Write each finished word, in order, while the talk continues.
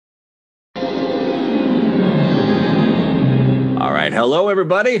right. Hello,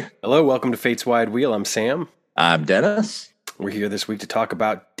 everybody. Hello, welcome to Fate's Wide Wheel. I'm Sam. I'm Dennis. We're here this week to talk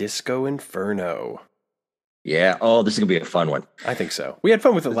about Disco Inferno. Yeah. Oh, this is going to be a fun one. I think so. We had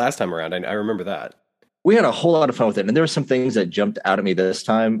fun with it last time around. I remember that. We had a whole lot of fun with it. And there were some things that jumped out at me this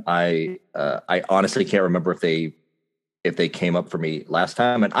time. I honestly can't remember if they came up for me last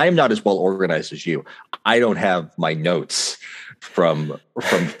time. And I am not as well organized as you. I don't have my notes from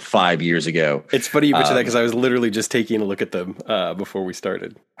 5 years ago. It's funny you mentioned that because I was literally just taking a look at them before we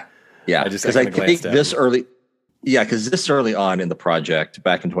started. Yeah, because I think this early. Yeah, because this early on in the project,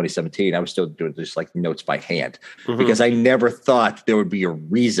 back in 2017, I was still doing just like notes by hand because I never thought there would be a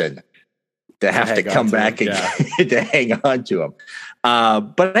reason to have to come back and to hang on to them.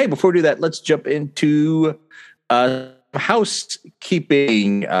 But hey, before we do that, let's jump into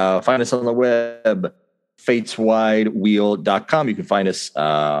housekeeping. Find us on the web, fateswidewheel.com. You can find us, that's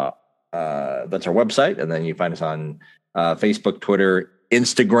our website. And then you find us on Facebook, Twitter,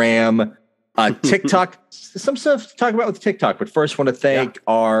 Instagram, TikTok. Some stuff to talk about with TikTok. But first, want to thank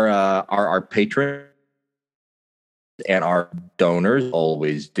our patrons and our donors.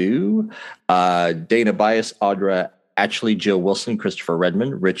 Always do. Dana Bias, Audra Ashley, Jill Wilson, Christopher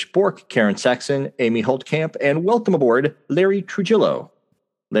Redmond, Rich Bork, Karen Saxon, Amy Holtkamp, and welcome aboard, Larry Trujillo.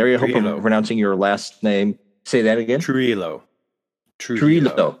 Larry, I hope I'm pronouncing your last name. Say that again. Trujillo.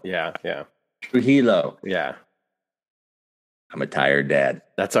 Yeah. Trujillo. Yeah. I'm a tired dad.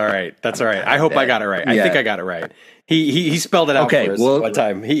 That's all right. I hope I got it right. I think I got it right. He spelled it out for us one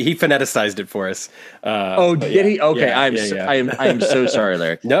time. He phoneticized it for us. Did he? Okay. Yeah, I am so sorry,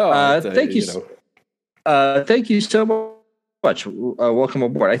 Larry. No. Thank you. Thank you so much. Welcome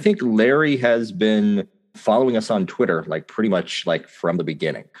aboard. I think Larry has been following us on Twitter, like pretty much like from the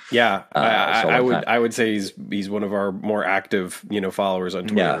beginning. Yeah, I would say he's one of our more active, followers on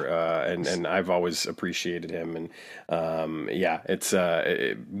Twitter, and I've always appreciated him. And it's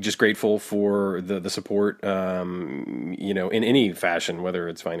just grateful for the support, in any fashion, whether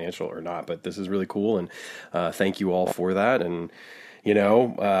it's financial or not. But this is really cool, and thank you all for that. And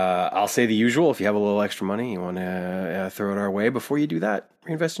I'll say the usual. If you have a little extra money, you want to throw it our way. Before you do that,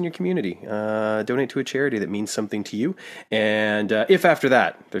 reinvest in your community. Donate to a charity that means something to you. And if after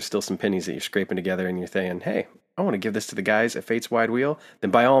that, there's still some pennies that you're scraping together and you're saying, hey, I want to give this to the guys at Fate's Wide Wheel,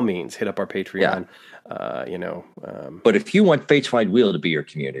 then by all means, hit up our Patreon. But if you want Fate's Wide Wheel to be your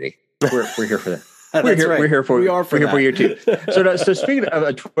community, we're here for that. We're here for you too. So speaking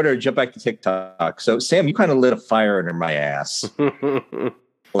of Twitter, jump back to TikTok. So Sam, you kind of lit a fire under my ass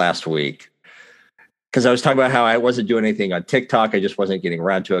last week because I was talking about how I wasn't doing anything on TikTok. I just wasn't getting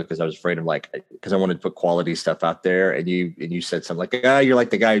around to it because I was afraid of because I wanted to put quality stuff out there. And you said something like, you're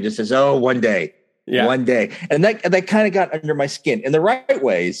like the guy who just says, one day, and that kind of got under my skin in the right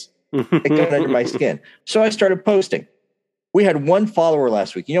ways. It got under my skin. So I started posting. We had one follower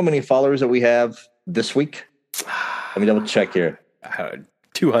last week. You know how many followers that we have this week? Let me double check here.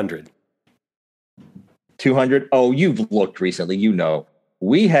 200. 200? Oh, you've looked recently.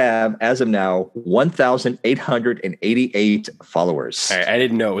 We have, as of now, 1,888 followers. I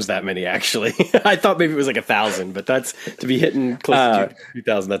didn't know it was that many, actually. I thought maybe it was like 1,000, but that's to be hitting close to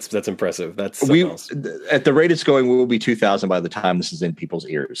 2,000. That's impressive. That's else. At the rate it's going, we will be 2,000 by the time this is in people's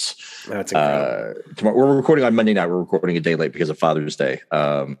ears. That's incredible. Tomorrow, we're recording on Monday night. We're recording a day late because of Father's Day.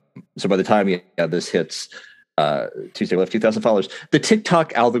 So by the time this hits Tuesday, we'll have 2,000 followers. The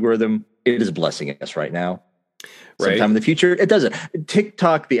TikTok algorithm, it is blessing us right now. Sometime in the future, it doesn't.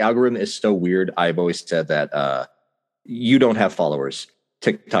 TikTok, the algorithm is so weird. I've always said that you don't have followers.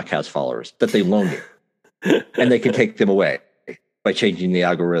 TikTok has followers that they loan you, and they can take them away by changing the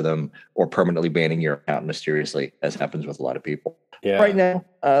algorithm or permanently banning your account mysteriously, as happens with a lot of people. Yeah. Right now,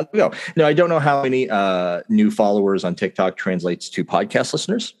 go. Now, I don't know how many new followers on TikTok translates to podcast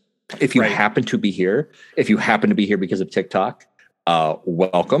listeners. If you happen to be here, because of TikTok,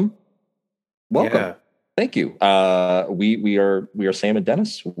 welcome. Yeah. Thank you. We are Sam and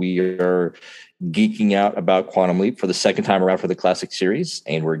Dennis. We are geeking out about Quantum Leap for the second time around for the classic series,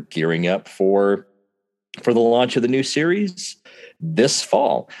 and we're gearing up for the launch of the new series this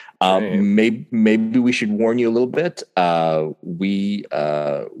fall. Maybe we should warn you a little bit. We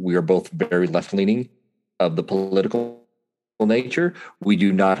are both very left leaning of the political nature. We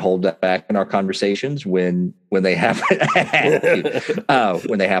do not hold that back in our conversations when they happen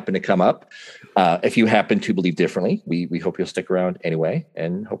to come up. If you happen to believe differently, we hope you'll stick around anyway,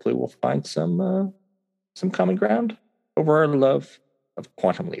 and hopefully we'll find some common ground over our love of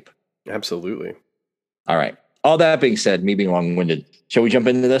Quantum Leap. Absolutely. All right. All that being said, me being long-winded, shall we jump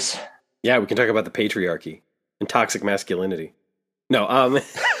into this? Yeah, we can talk about the patriarchy and toxic masculinity. No,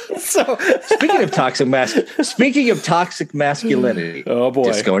 So speaking of toxic masculinity. Oh boy,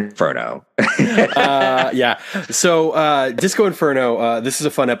 Disco Inferno. Yeah. So Disco Inferno. This is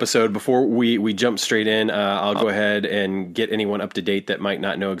a fun episode. Before we jump straight in, I'll go ahead and get anyone up to date that might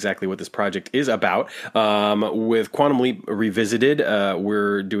not know exactly what this project is about. With Quantum Leap Revisited,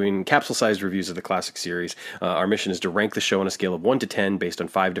 we're doing capsule-sized reviews of the classic series. Our mission is to rank the show on a scale of 1 to 10 based on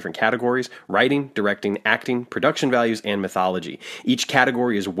 5 different categories: writing, directing, acting, production values, and mythology. Each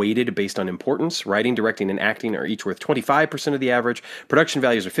category is weighted based on importance. Writing, directing, and acting are each worth 25% of the average. Production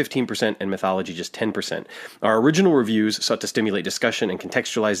values are 15%, and mythology just 10%. Our original reviews sought to stimulate discussion and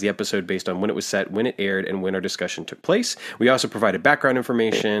contextualize the episode based on when it was set, when it aired, and when our discussion took place. We also provided background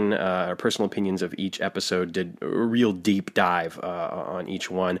information, our personal opinions of each episode, did a real deep dive on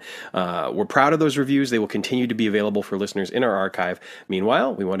each one. We're proud of those reviews. They will continue to be available for listeners in our archive.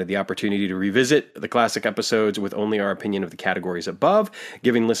 Meanwhile, we wanted the opportunity to revisit the classic episodes with only our opinion of the categories above,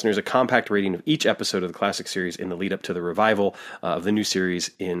 giving listeners a compact rating of each episode of the classic series in the lead up to the revival of the new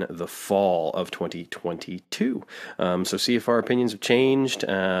series in the fall of 2022. So see if our opinions have changed,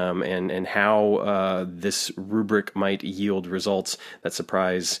 and how this rubric might yield results that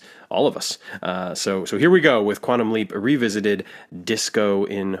surprise all of us. So here we go with Quantum Leap Revisited, Disco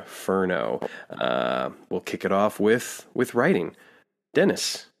Inferno. We'll kick it off with writing.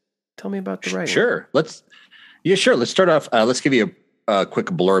 Dennis, tell me about the writing. Sure. Let's start off. Let's give you a quick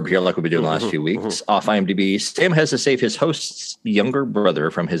blurb here, like we've been doing the last few weeks. Off IMDb, Sam has to save his host's younger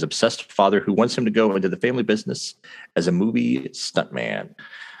brother from his obsessed father, who wants him to go into the family business as a movie stuntman.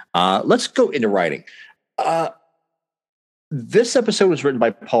 Let's go into writing. This episode was written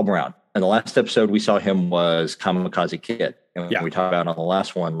by Paul Brown, and the last episode we saw him was Kamikaze Kid, and we talked about on the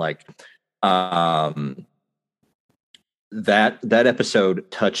last one, like that episode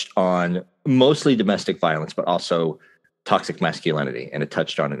touched on mostly domestic violence, but also toxic masculinity, and it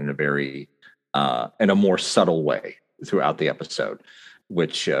touched on it in a very in a more subtle way throughout the episode,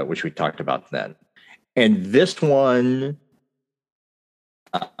 which we talked about then. And this one,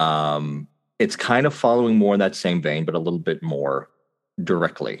 it's kind of following more in that same vein, but a little bit more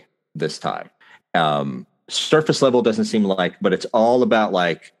directly this time. Surface level doesn't seem like, but it's all about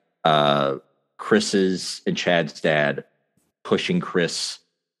like Chris's and Chad's dad pushing Chris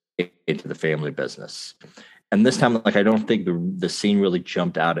into the family business. And this time, like, I don't think the scene really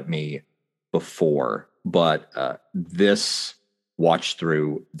jumped out at me before, but this watch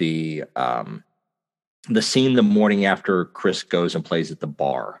through the scene the morning after Chris goes and plays at the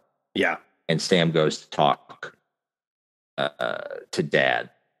bar. Yeah. And Sam goes to talk to Dad,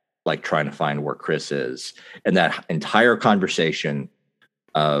 like trying to find where Chris is. And that entire conversation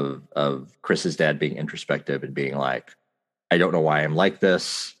of Chris's dad being introspective and being like, I don't know why I'm like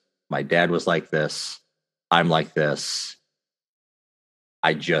this. My dad was like this. I'm like this.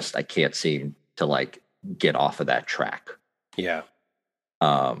 I can't seem to like get off of that track. Yeah.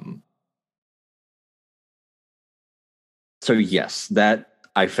 So yes, that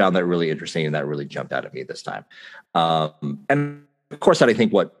I found that really interesting, and that really jumped out at me this time. And of course, I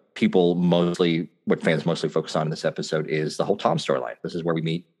think what fans mostly focus on in this episode is the whole Tom storyline. This is where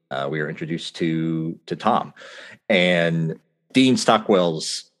we are introduced to Tom, and Dean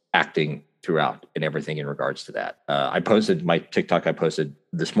Stockwell's acting throughout and everything in regards to that. I posted my TikTok. I posted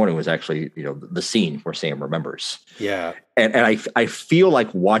this morning was actually, the scene where Sam remembers. Yeah. And I feel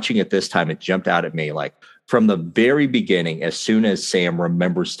like watching it this time, it jumped out at me, like from the very beginning, as soon as Sam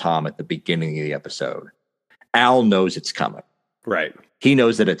remembers Tom at the beginning of the episode, Al knows it's coming. Right. He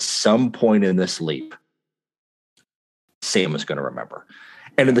knows that at some point in this leap, Sam is going to remember.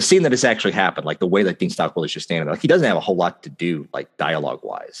 And in the scene that has actually happened, like the way that Dean Stockwell is just standing there, like he doesn't have a whole lot to do, like dialogue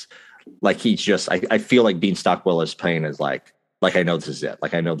wise. Like he's just, I feel like Dean Stockwell is playing as like I know this is it.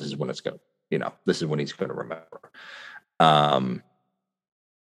 Like I know this is when it's going to, this is when he's going to remember.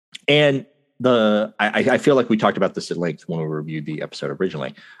 And I feel like we talked about this at length when we reviewed the episode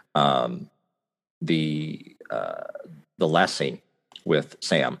originally. The last scene with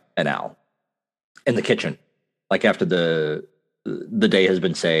Sam and Al in the kitchen, like after the day has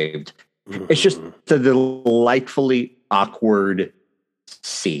been saved. It's just a delightfully awkward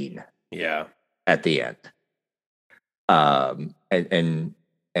scene. Yeah. At the end.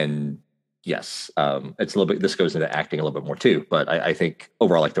 And yes, it's a little bit, this goes into acting a little bit more too, but I think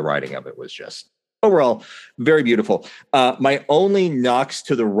overall, like the writing of it was just overall very beautiful. My only knocks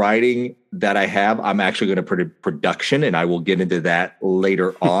to the writing that I have, I'm actually going to put production, and I will get into that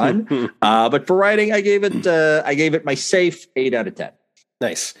later on. But for writing, I gave it my safe 8 out of 10.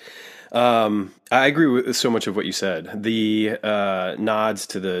 Nice. I agree with so much of what you said. The nods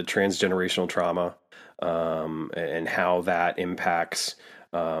to the transgenerational trauma and how that impacts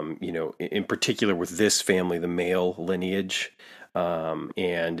in particular with this family, the male lineage,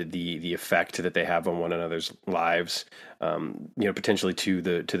 and the effect that they have on one another's lives, potentially to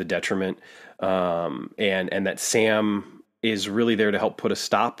the detriment, and that Sam is really there to help put a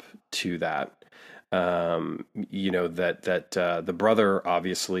stop to that. The brother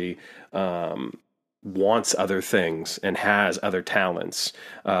obviously wants other things and has other talents,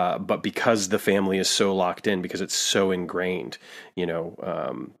 but because the family is so locked in, because it's so ingrained,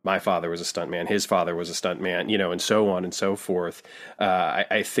 my father was a stuntman, his father was a stuntman, and so on and so forth.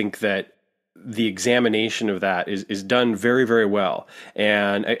 I think that the examination of that is done very, very well.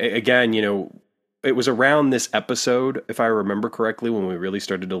 And again, it was around this episode, if I remember correctly, when we really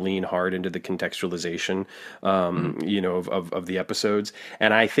started to lean hard into the contextualization, of the episodes.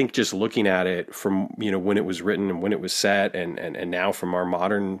 And I think just looking at it from, when it was written and when it was set and now from our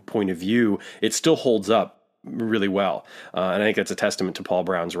modern point of view, it still holds up really well. And I think that's a testament to Paul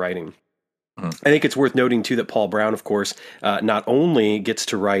Brown's writing. I think it's worth noting, too, that Paul Brown, of course, not only gets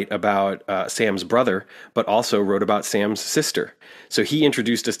to write about Sam's brother, but also wrote about Sam's sister. So he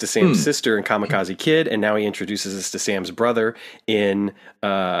introduced us to Sam's sister in Kamikaze Kid, and now he introduces us to Sam's brother in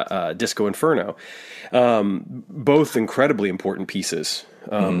Disco Inferno. Both incredibly important pieces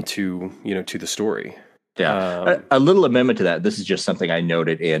to the story. Yeah. A little amendment to that. This is just something I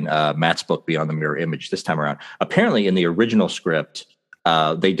noted in Matt's book, Beyond the Mirror Image, this time around. Apparently, in the original script,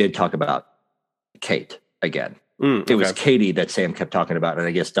 they did talk about Kate again. It was Katie that Sam kept talking about, and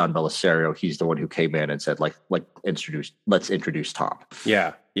I guess Don Belisario, he's the one who came in and said, let's introduce Tom.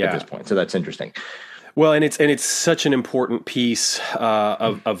 Yeah. At this point, so that's interesting. Well, and it's such an important piece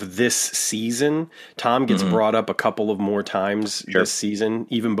of this season. Tom gets brought up a couple of more times this season,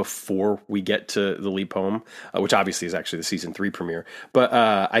 even before we get to The Leap Home, which obviously is actually the season 3 premiere. But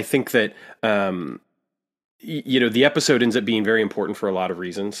I think that the episode ends up being very important for a lot of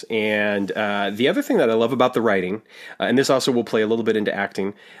reasons. And the other thing that I love about the writing, and this also will play a little bit into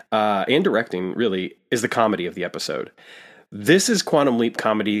acting and directing, really, is the comedy of the episode. This is Quantum Leap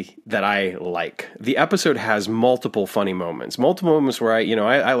comedy that I like. The episode has multiple funny moments where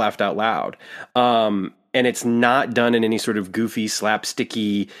I laughed out loud. And it's not done in any sort of goofy,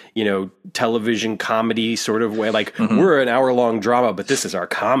 slapsticky, television comedy sort of way. Like, we're an hour-long drama, but this is our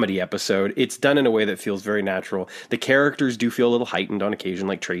comedy episode. It's done in a way that feels very natural. The characters do feel a little heightened on occasion,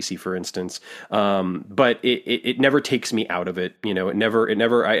 like Tracy, for instance. But it never takes me out of it. I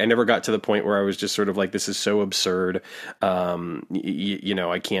never got to the point where I was just sort of like, this is so absurd.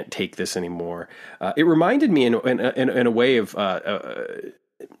 I can't take this anymore. It reminded me in a way of,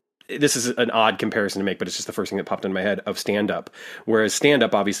 this is an odd comparison to make, but it's just the first thing that popped into my head, of stand-up. Whereas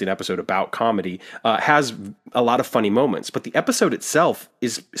stand-up, obviously an episode about comedy, has a lot of funny moments, but the episode itself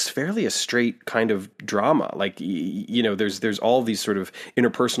is fairly a straight kind of drama. Like, there's all these sort of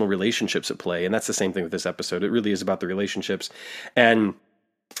interpersonal relationships at play, and that's the same thing with this episode. It really is about the relationships. And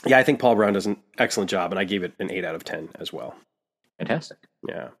yeah, I think Paul Brown does an excellent job, and I gave it an 8 out of 10 as well. Fantastic.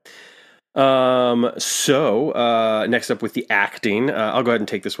 Yeah. So next up with the acting, I'll go ahead and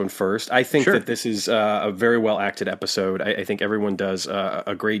take this one first. I think that this is a very well acted episode. I think everyone does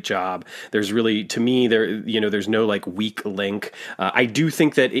a great job. There's really, to me, there's no like weak link. I do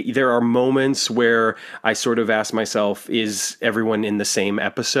think that there are moments where I sort of ask myself, is everyone in the same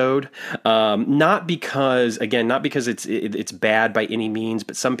episode? Not because it's bad by any means,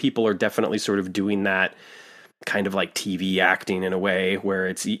 but some people are definitely sort of doing that kind of like TV acting in a way where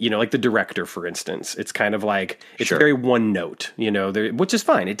it's, like the director, for instance, it's kind of like, it's very one note, which is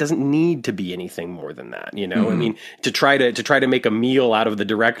fine. It doesn't need to be anything more than that. I mean, to try to make a meal out of the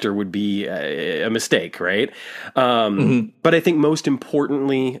director would be a mistake. Right. But I think most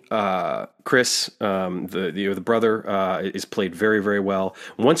importantly, Chris, the brother, is played very, very well.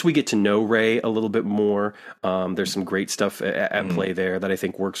 Once we get to know Ray a little bit more, there's some great stuff at play there that I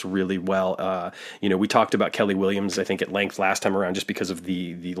think works really well. We talked about Kelly Williams, I think, at length last time around, just because of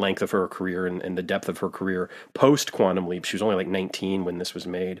the length of her career and the depth of her career post Quantum Leap. She was only like 19 when this was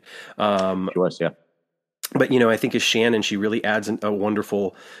made. She was, yeah. But I think as Shannon, she really adds a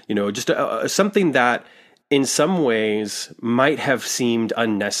wonderful, just something that in some ways might have seemed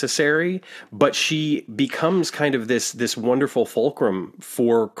unnecessary, but she becomes kind of this wonderful fulcrum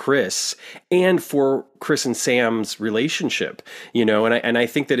for Chris and for Chris and Sam's relationship, and I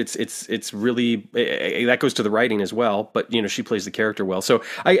think that it's really, that goes to the writing as well, but she plays the character well. So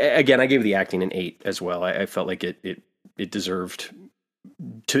I gave the acting an 8 as well. I felt like it deserved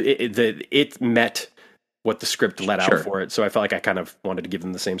it met what the script let out for it. So I felt like I kind of wanted to give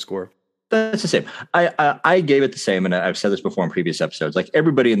them the same score. That's the same. I gave it the same, and I've said this before in previous episodes. Like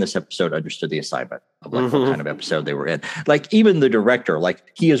everybody in this episode understood the assignment of like what kind of episode they were in. Like even the director, like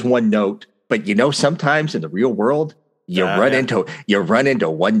he is one note, but sometimes in the real world, you run into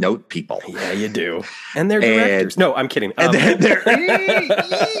one note people. Yeah, you do, and they're directors. No, I'm kidding. And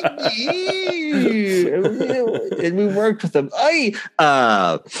and we worked with them.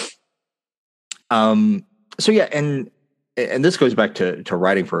 So yeah, and this goes back to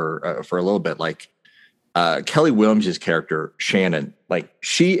writing for a little bit. Like Kelly Williams' character Shannon, like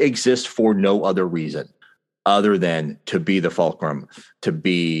she exists for no other reason other than to be the fulcrum, to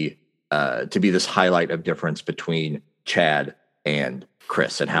be this highlight of difference between Chad and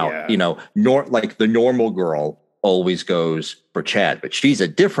Chris, and how like the normal girl always goes for Chad, but she's a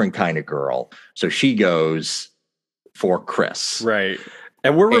different kind of girl, so she goes for Chris, right?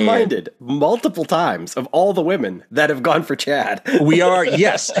 And we're reminded multiple times of all the women that have gone for Chad. We are,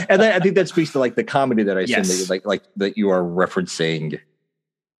 yes. And I think that speaks to like the comedy that I assume that like that you are referencing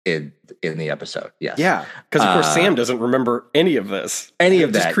in the episode. Yes. Yeah. Because of course Sam doesn't remember any of this.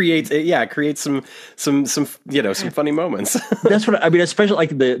 Just creates some funny moments. That's what I mean, especially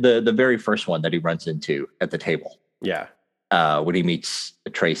like the very first one that he runs into at the table. Yeah. When he meets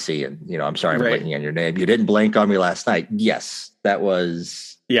Tracy and, I'm sorry, I'm blanking on your name. You didn't blank on me last night. Yes, that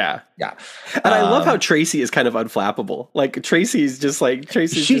was. Yeah. And I love how Tracy is kind of unflappable. Like Tracy's just like,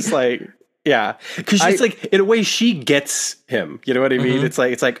 yeah. Cause she's like, in a way she gets him. You know what I mean? It's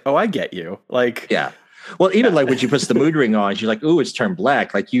like, oh, I get you. Like, yeah. Well, even like when she puts the mood ring on, she's like, ooh, it's turned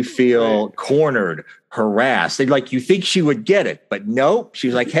black. Like you feel cornered, harassed. And like, you think she would get it, but nope.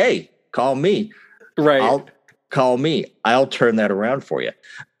 She's like, hey, call me. Right. Call me. I'll turn that around for you.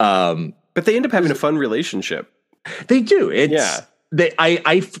 But they end up having a fun relationship. They do.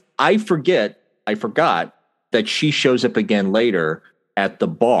 I forgot that she shows up again later at the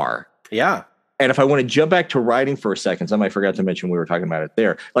bar. Yeah. And if I want to jump back to writing for a second, something I forgot to mention, we were talking about it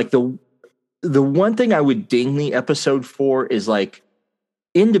there. Like the one thing I would ding the episode for is like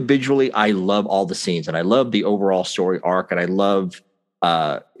individually, I love all the scenes and I love the overall story arc. And I love,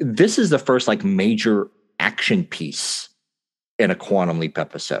 this is the first like major action piece in a Quantum Leap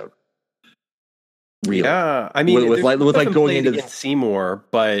episode. Really. Yeah, I mean, with like going into Seymour,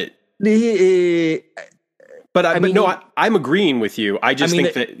 but I'm agreeing with you. I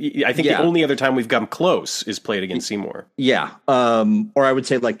think the only other time we've come close is played against Seymour. Yeah, or I would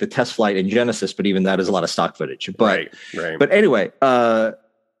say like the test flight in Genesis, but even that is a lot of stock footage. But right. But anyway,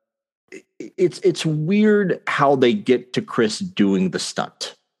 it's weird how they get to Chris doing the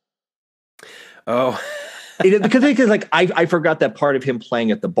stunt. Oh. Because like I forgot that part of him playing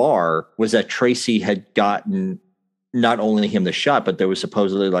at the bar was that Tracy had gotten not only him the shot, but there was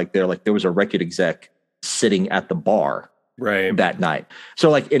supposedly there was a record exec sitting at the bar that night. So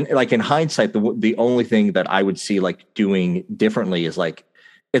like in hindsight, the only thing that I would see like doing differently is like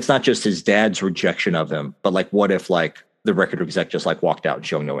it's not just his dad's rejection of him, but like what if like the record exec just like walked out and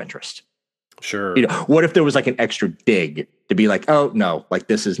showing no interest? Sure. What if there was like an extra dig to be like, oh no, like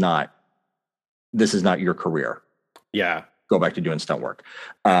this is not your career. Yeah. Go back to doing stunt work.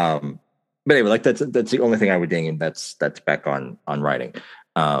 But anyway, like that's the only thing I would ding, and that's back on writing.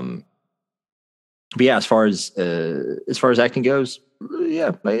 But yeah, as far as acting goes,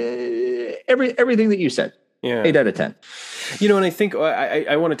 yeah, everything that you said. Yeah. 8 out of 10. And I think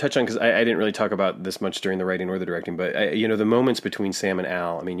I want to touch on, because I didn't really talk about this much during the writing or the directing, but the moments between Sam and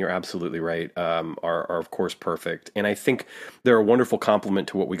Al, I mean, you're absolutely right, are of course perfect. And I think they're a wonderful complement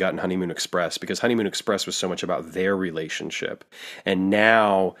to what we got in Honeymoon Express, because Honeymoon Express was so much about their relationship. And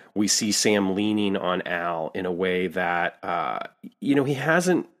now we see Sam leaning on Al in a way that, he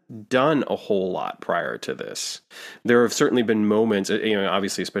hasn't done a whole lot prior to this. There have certainly been moments,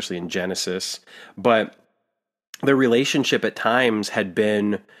 obviously, especially in Genesis, but their relationship at times had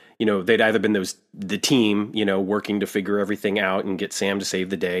been, they'd either been the team, working to figure everything out and get Sam to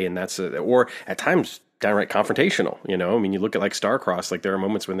save the day. And or at times downright confrontational, I mean, you look at like Starcross, like there are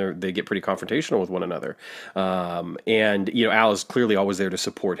moments when they get pretty confrontational with one another. And Al is clearly always there to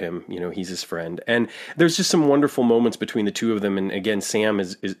support him. He's his friend. And there's just some wonderful moments between the two of them. And again, Sam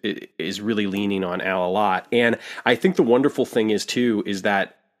is really leaning on Al a lot. And I think the wonderful thing is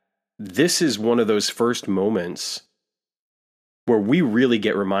that this is one of those first moments where we really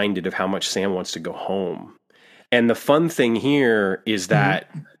get reminded of how much Sam wants to go home. And the fun thing here is that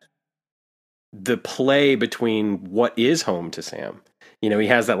the play between what is home to Sam, he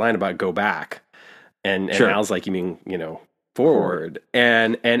has that line about go back, and sure. Al's like, you mean, forward.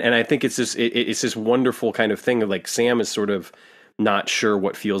 And I think it's this wonderful kind of thing of like Sam is sort of not sure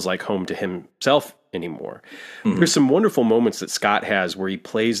what feels like home to himself anymore. There's some wonderful moments that Scott has where he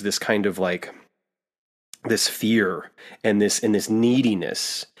plays this kind of like this fear and this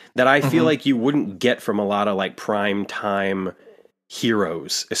neediness that I feel like you wouldn't get from a lot of like prime time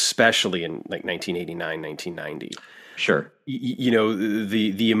heroes, especially in like 1989, 1990. Sure. You know,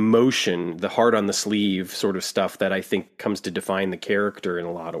 the emotion, the heart on the sleeve sort of stuff that I think comes to define the character in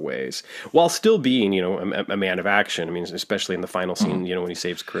a lot of ways, while still being, you know, a man of action. I mean, especially in the final scene, you know, when he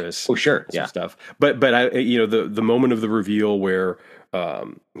saves Chris. Oh, sure. Yeah. Stuff. But I, you know, the moment of the reveal where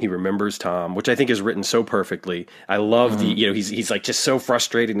he remembers Tom, which I think is written so perfectly. I love the, you know, he's like just so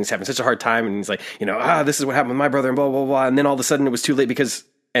frustrated and he's having such a hard time. And he's like, you know, this is what happened with my brother and blah, blah, blah. And then all of a sudden it was too late because,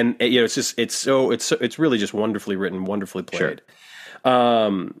 and you know, it's really just wonderfully written, wonderfully played.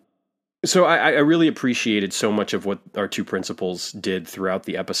 Sure. So I really appreciated so much of what our two principals did throughout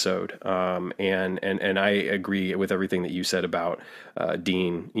the episode. And I agree with everything that you said about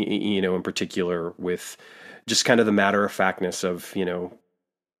Dean, you know, in particular with just kind of the matter of factness of, you know,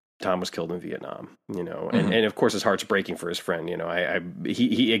 Tom was killed in Vietnam, you know, and of course his heart's breaking for his friend, you know,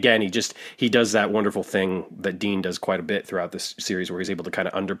 he does that wonderful thing that Dean does quite a bit throughout this series where he's able to kind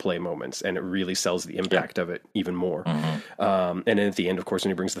of underplay moments and it really sells the impact of it even more. And then at the end, of course, when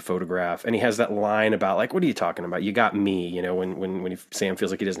he brings the photograph and he has that line about like, what are you talking about? You got me, you know, when Sam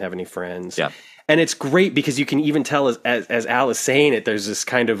feels like he doesn't have any friends. Yeah. And it's great because you can even tell as Al is saying it, there's this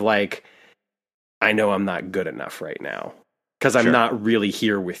kind of like, I know I'm not good enough right now. Because I'm not really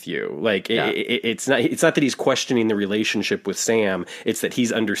here with you. Like it's not that he's questioning the relationship with Sam. It's that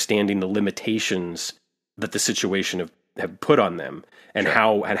he's understanding the limitations that the situation have put on them, and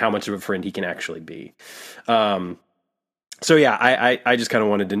how much of a friend he can actually be. So yeah, I just kind of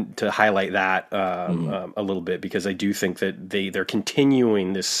wanted to highlight that a little bit because I do think that they're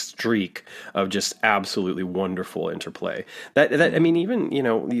continuing this streak of just absolutely wonderful interplay. That I mean, even, you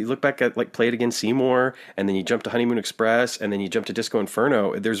know, you look back at like Play It Again Seymour, and then you jump to Honeymoon Express, and then you jump to Disco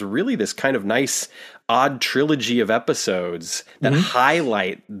Inferno. There's really this kind of nice odd trilogy of episodes that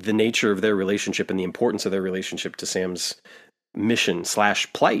highlight the nature of their relationship and the importance of their relationship to Sam's mission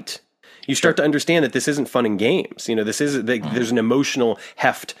 / plight. You start to understand that this isn't fun and games. You know, this is there's an emotional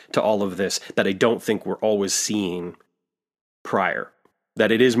heft to all of this that I don't think we're always seeing prior.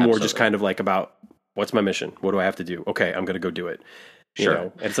 That it is more just kind of like about, what's my mission? What do I have to do? Okay, I'm going to go do it. You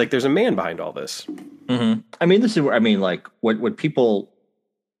know? And it's like there's a man behind all this. I mean, this is where, I mean, like what people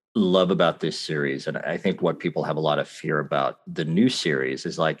love about this series, and I think what people have a lot of fear about the new series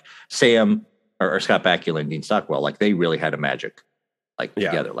is like Sam or Scott Bakula and Dean Stockwell, like they really had a magic. Like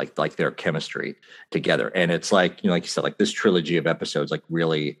together, like their chemistry together. And it's like, you know, like you said, like this trilogy of episodes, like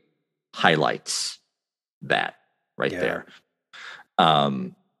really highlights that right there.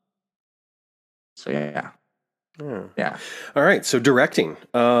 So yeah. All right. So directing,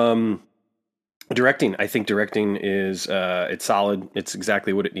 I think directing is it's solid. It's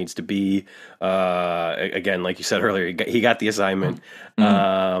exactly what it needs to be. Again, like you said earlier, he got the assignment.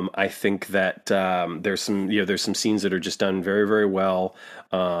 I think that there's some scenes that are just done very, very well.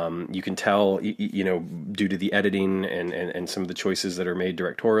 You can tell, you know, due to the editing and some of the choices that are made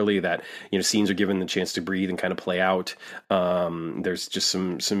directorially, that, you know, scenes are given the chance to breathe and kind of play out. There's just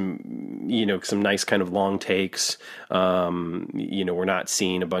some you know, some nice kind of long takes. You know, we're not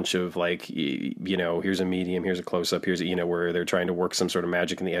seeing a bunch of like, you know, here's a medium, here's a close up, here's a, you know, where they're trying to work some sort of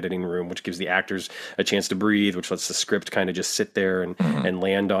magic in the editing room, which gives the actors a chance to breathe, which lets the script kind of just sit there and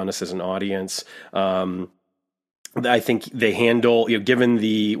land on us as an audience. I think they handle, you know, given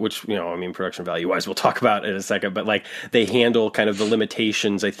the, which, you know, I mean, production value wise, we'll talk about in a second, but like they handle kind of the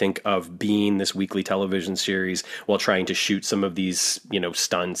limitations, I think, of being this weekly television series while trying to shoot some of these, you know,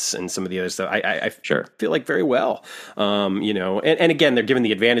 stunts and some of the other stuff. I feel like very well, you know, and again, they're given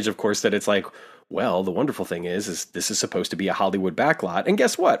the advantage, of course, that it's like, well, the wonderful thing is this is supposed to be a Hollywood backlot. And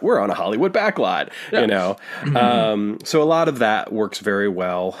guess what? We're on a Hollywood backlot, you know? So a lot of that works very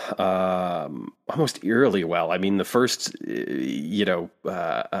well, almost eerily well. I mean, the first, you know,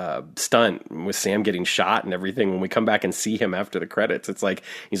 stunt with Sam getting shot and everything, when we come back and see him after the credits, it's like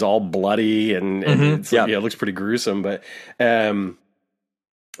he's all bloody and it's like, it looks pretty gruesome. But yeah,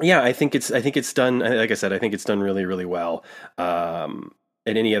 I think it's done, like I said, I think it's done really, really well.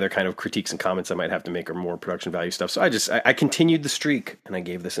 And any other kind of critiques and comments I might have to make are more production value stuff. So I continued the streak and I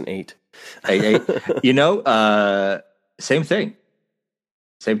gave this an 8. You know, same thing.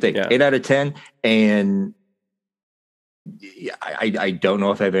 Yeah. 8 out of 10. And I don't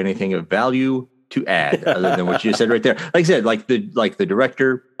know if I have anything of value to add other than what you said right there. Like I said, like the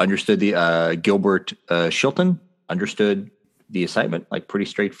director understood the Gilbert Shilton understood the assignment, like pretty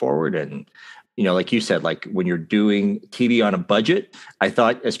straightforward, and like you said, like when you're doing TV on a budget, I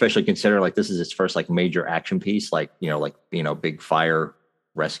thought, especially considering like this is his first like major action piece, like, big fire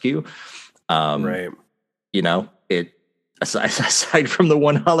rescue. Right. It aside from the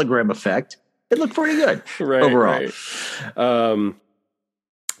one hologram effect, it looked pretty good overall. Right.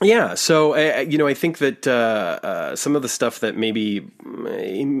 Yeah, so I think that some of the stuff that maybe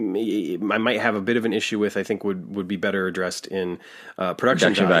I might have a bit of an issue with, I think would be better addressed in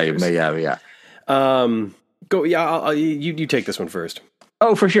production value. Yeah. Go. Yeah, you take this one first.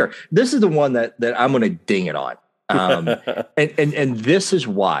 Oh, for sure. This is the one that I'm going to ding it on, and this is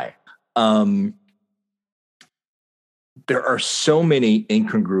why. There are so many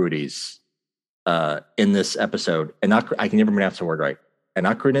incongruities in this episode, and I can never pronounce the word right.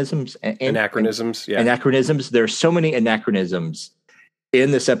 Anachronisms. Yeah. Anachronisms. There's so many anachronisms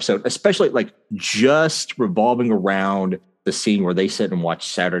in this episode, especially like just revolving around the scene where they sit and watch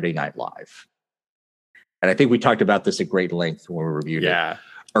Saturday Night Live. And I think we talked about this at great length when we reviewed it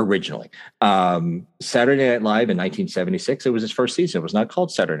originally. Saturday Night Live in 1976, it was its first season. It was not called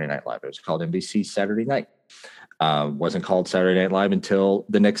Saturday Night Live. It was called NBC Saturday Night. Wasn't called Saturday Night Live until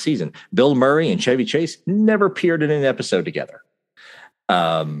the next season. Bill Murray and Chevy Chase never appeared in an episode together.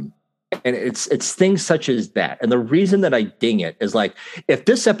 And it's things such as that. And the reason that I ding it is like, if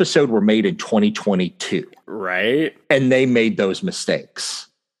this episode were made in 2022, right, and they made those mistakes,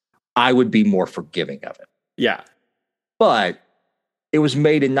 I would be more forgiving of it. Yeah. But it was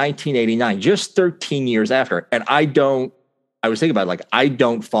made in 1989, just 13 years after. And I was thinking about it, like, I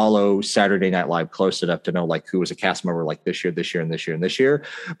don't follow Saturday Night Live close enough to know like who was a cast member like this year, and this year, and this year.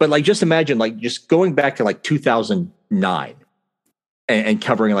 But like, just imagine like just going back to like 2009 and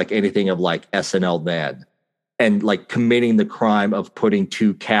covering like anything of like SNL then, and like committing the crime of putting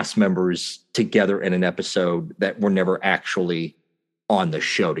two cast members together in an episode that were never actually on the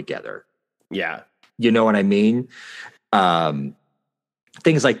show together. Yeah. You know what I mean?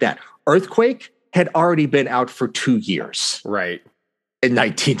 Things like that. Earthquake had already been out for 2 years. Right. In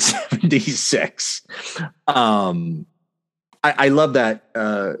 1976. I love that.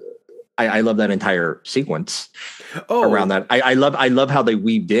 I love that entire sequence around that. I love how they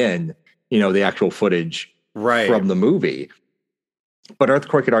weaved in, the actual footage from the movie. But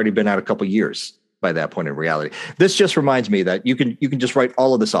Earthquake had already been out a couple years by that point in reality. This just reminds me that you can just write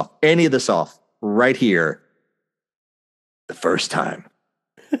all of this off, any of this off right here. The first time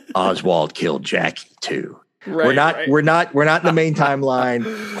Oswald killed Jackie too. Right, we're not in the main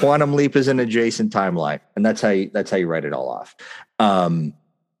timeline. Quantum Leap is an adjacent timeline, and that's how you write it all off.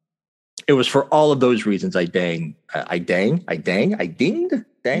 It was for all of those reasons I dinged. You danged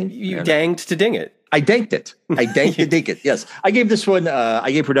to ding it. I danked it. I danked to ding it. Yes, I gave this one.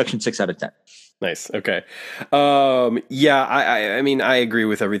 I gave production 6 out of 10. Nice. Okay. I mean, I agree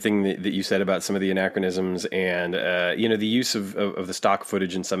with everything that you said about some of the anachronisms and, the use of the stock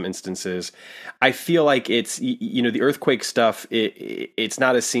footage in some instances. I feel like it's, the earthquake stuff, it's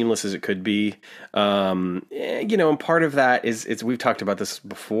not as seamless as it could be. And part of that is we've talked about this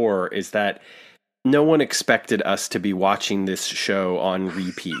before, is that no one expected us to be watching this show on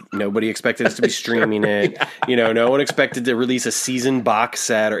repeat. Nobody expected us to be streaming it. Yeah. No one expected to release a season box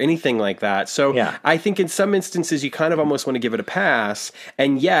set or anything like that. So I think in some instances you kind of almost want to give it a pass.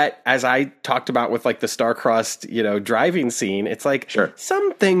 And yet, as I talked about with like the star-crossed, driving scene, it's like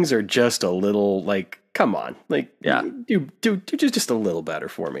some things are just a little like, come on, like do just a little better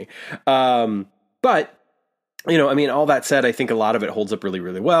for me. But all that said, I think a lot of it holds up really,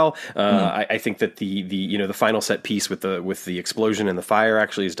 really well. I think that the final set piece with the explosion and the fire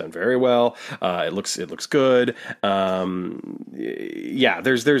actually is done very well. It looks good. There's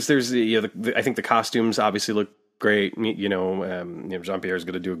I think the costumes obviously look great. Jean-Pierre is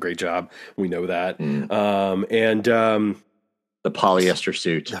going to do a great job. We know that. The polyester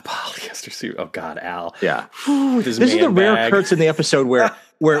suit. Oh God, Al. Yeah. This is the rare occurrence in the episode where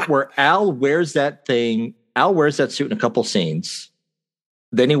Al wears that thing. Al wears that suit in a couple scenes.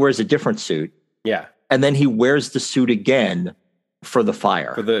 Then he wears a different suit. Yeah. And then he wears the suit again for the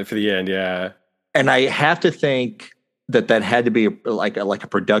fire. For the end, yeah. And I have to think that had to be like a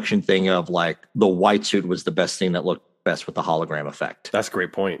production thing of like the white suit was the best thing that looked best with the hologram effect. That's a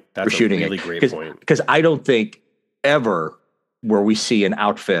great point. That's a really great point. Because I don't think ever where we see an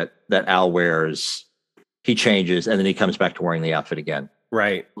outfit that Al wears, he changes and then he comes back to wearing the outfit again.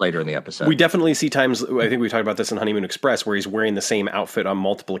 Right. Later in the episode. We definitely see times, I think we talked about this in Honeymoon Express, where he's wearing the same outfit on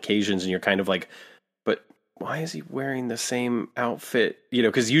multiple occasions and you're kind of like, but why is he wearing the same outfit?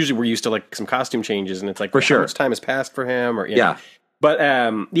 Because usually we're used to like some costume changes and it's like, how much time has passed for him? Or But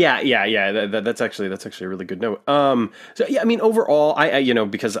yeah. That's actually a really good note. So yeah, I mean, overall, I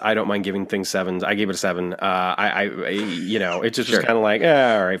because I don't mind giving things sevens, I gave it a 7. It just was kind of like,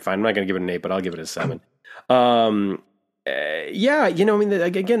 all right, fine. I'm not going to give it an 8, but I'll give it a 7. I mean,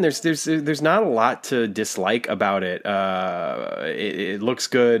 again, there's not a lot to dislike about it. It looks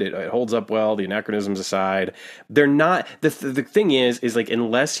good. It holds up well. The anachronisms aside, they're not. The thing is like,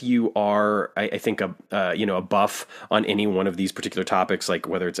 unless you are, I think a buff on any one of these particular topics, like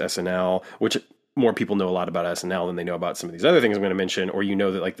whether it's SNL, which more people know a lot about SNL than they know about some of these other things I'm going to mention, or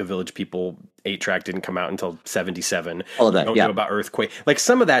that like the Village People 8-track didn't come out until 77. All of that, don't know about Earthquake. Like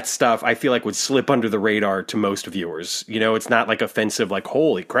some of that stuff, I feel like would slip under the radar to most viewers. It's not like offensive, like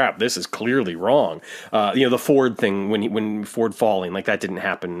holy crap, this is clearly wrong. The Ford thing when Ford falling, like that didn't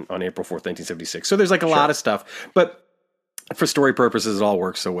happen on April 4th, 1976. So there's like a lot of stuff, but for story purposes, it all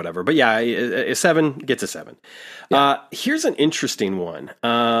works, so whatever. But yeah, a 7 gets a 7. Yeah. Here's an interesting one,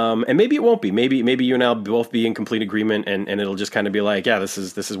 and maybe it won't be. Maybe you and I'll both be in complete agreement, and it'll just kind of be like, yeah, this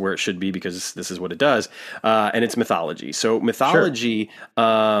is where it should be because this is what it does. And it's mythology. So mythology,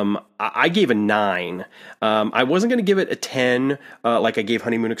 I gave a 9. I wasn't going to give it a 10 like I gave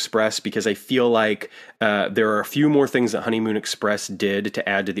Honeymoon Express because I feel like there are a few more things that Honeymoon Express did to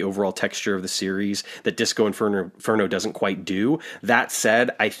add to the overall texture of the series that Disco Inferno doesn't quite do. That said,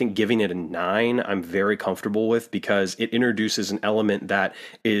 I think giving it a 9, I'm very comfortable with because it introduces an element that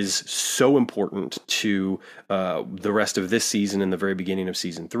is so important to the rest of this season and the very beginning of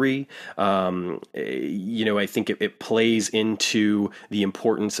season 3. I think it plays into the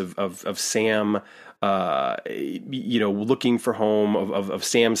importance of Sam looking for home, of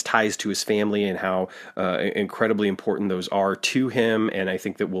Sam's ties to his family and how incredibly important those are to him. And I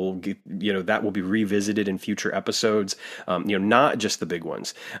think that that will be revisited in future episodes, not just the big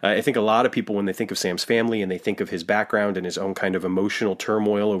ones. I think a lot of people, when they think of Sam's family and they think of his background and his own kind of emotional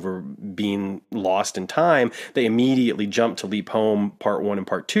turmoil over being lost in time, they immediately jump to Leap Home Part 1 and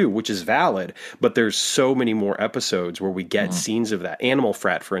Part 2, which is valid, but there's so many more episodes where we get scenes of that. Animal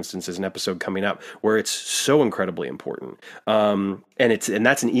Frat, for instance, is an episode coming up where it's so incredibly important. And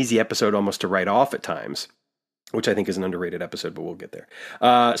that's an easy episode almost to write off at times, which I think is an underrated episode, but we'll get there.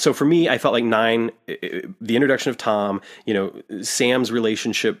 So for me, I felt like 9, the introduction of Tom, Sam's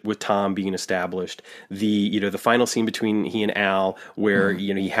relationship with Tom being established, the final scene between he and Al, where,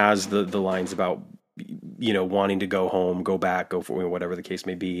 he has the lines about, wanting to go home, go back, go for whatever the case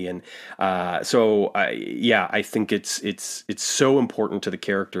may be. And I think it's so important to the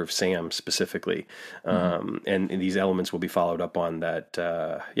character of Sam specifically. And these elements will be followed up on that.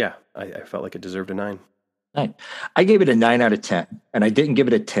 I felt like it deserved a 9. 9. I gave it a 9 out of 10, and I didn't give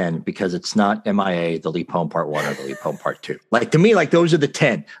it a 10 because it's not MIA, the Leap Home Part 1 or the Leap Home Part 2. Like, to me, like those are the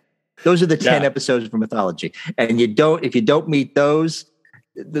 10. Those are the 10 episodes for mythology. And if you don't meet those,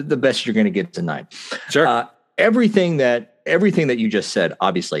 the best you're going to get to 9. Sure. Everything that you just said,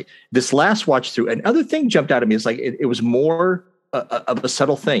 obviously, this last watch through, another thing jumped out at me is like, it was more of a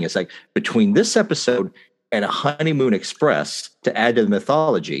subtle thing. It's like between this episode and a Honeymoon Express to add to the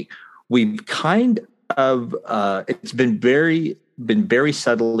mythology, we've kind of, it's been very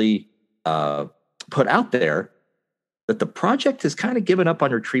subtly put out there that the project has kind of given up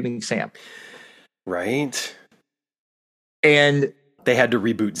on retrieving Sam. Right. And they had to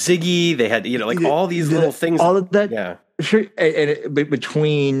reboot Ziggy. They had, all these little things. All of that. Yeah. Sure. And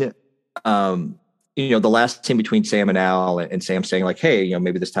between, the last scene between Sam and Al and Sam saying like, hey,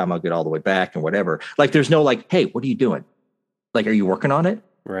 maybe this time I'll get all the way back and whatever. Like, there's no like, hey, what are you doing? Like, are you working on it?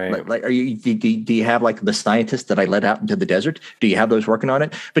 Right. Like, do you have like the scientists that I let out into the desert? Do you have those working on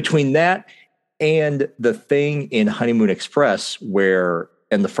it? Between that and the thing in Honeymoon Express, where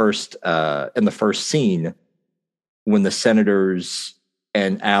in the first scene, when the senators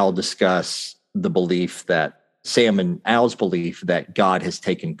and Al discuss the belief that Sam and Al's belief that God has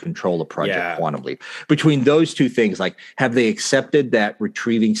taken control of Project Quantum Leap. Between those two things, like, have they accepted that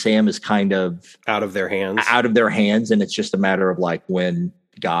retrieving Sam is kind of out of their hands, and it's just a matter of like when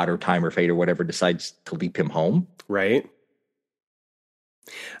God or time or fate or whatever decides to leap him home? Right.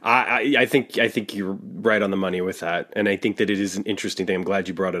 I think you're right on the money with that, and I think that it is an interesting thing. I'm glad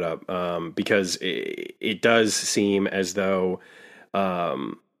you brought it up, because it does seem as though,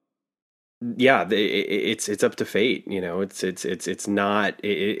 it's up to fate. It's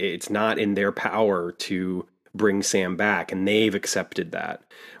not in their power to bring Sam back, and they've accepted that.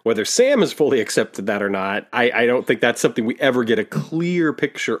 Whether Sam has fully accepted that or not, I don't think that's something we ever get a clear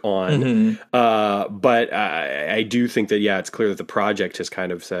picture on. But I do think that, it's clear that the project has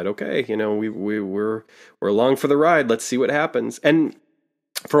kind of said, okay, we're along for the ride. Let's see what happens. And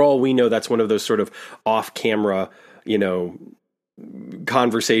for all we know, that's one of those sort of off camera,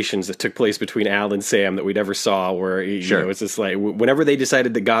 conversations that took place between Al and Sam that we never saw, where you know, it's just like whenever they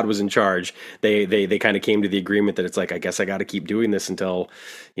decided that God was in charge, they kind of came to the agreement that it's like, I guess I got to keep doing this until,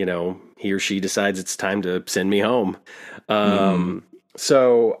 you know, he or she decides it's time to send me home.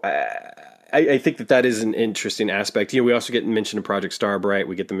 So I think that is an interesting aspect. You know, we also get mention of Project Starbright.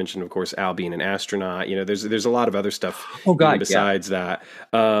 We get the mention, of course, Al being an astronaut. You know, there's a lot of other stuff. Besides that.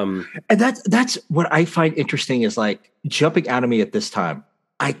 And that's what I find interesting is like jumping out of me at this time.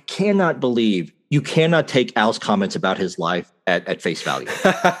 I cannot believe you cannot take Al's comments about his life at face value.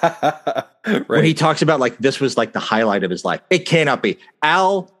 Right. When he talks about like this was like the highlight of his life. It cannot be.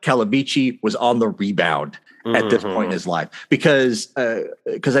 Al Calavici was on the rebound at this point in his life, because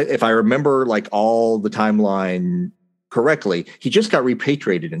if I remember like all the timeline correctly, he just got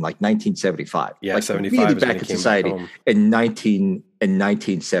repatriated in like 1975. Yeah, like 75 really back in society in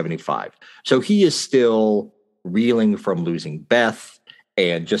 1975. So he is still reeling from losing Beth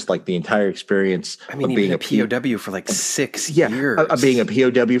and just like the entire experience. I mean, of being a POW for like 6 years. Being a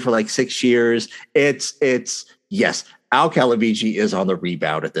POW for like 6 years. It's yes, Al Calavici is on the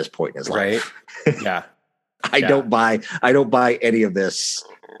rebound at this point in his life. Right. Yeah. I don't buy any of this.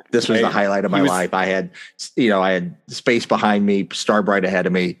 This was the highlight of my life. I had space behind me, Starbright ahead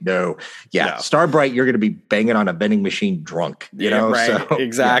of me. No. Starbright, you're going to be banging on a vending machine drunk, you know? Right. So,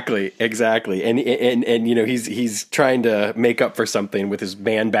 exactly. And, you know, he's trying to make up for something with his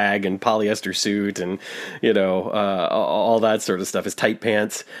man bag and polyester suit and, you know, all that sort of stuff, his tight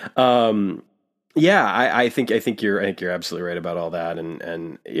pants. I think you're absolutely right about all that,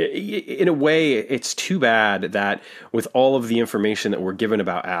 and in a way, it's too bad that with all of the information that we're given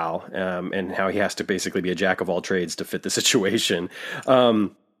about Al, and how he has to basically be a jack of all trades to fit the situation,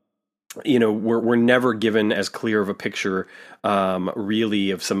 you know, we're never given as clear of a picture,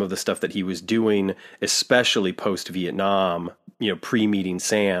 really, of some of the stuff that he was doing, especially post Vietnam, you know, pre-meeting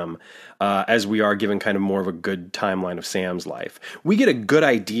Sam, as we are given kind of more of a good timeline of Sam's life. We get a good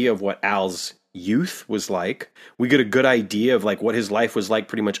idea of what Al's youth was like. We get a good idea of like what his life was like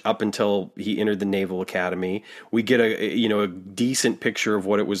pretty much up until he entered the Naval Academy. We get a decent picture of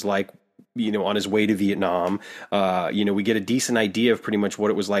what it was like, you know, on his way to Vietnam. You know, we get a decent idea of pretty much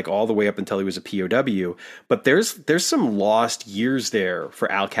what it was like all the way up until he was a POW. But there's some lost years there for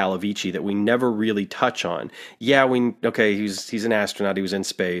Al Calavici that we never really touch on. Yeah, he's an astronaut. He was in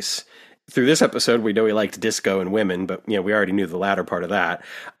space. Through this episode, we know he liked disco and women, but you know, we already knew the latter part of that.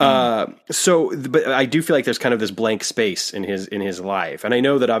 But I do feel like there's kind of this blank space in his life, and I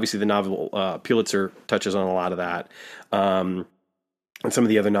know that obviously the novel Pulitzer touches on a lot of that, and some of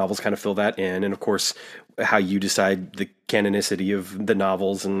the other novels kind of fill that in, and of course, how you decide the canonicity of the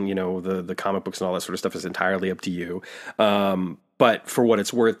novels and you know the comic books and all that sort of stuff is entirely up to you. But for what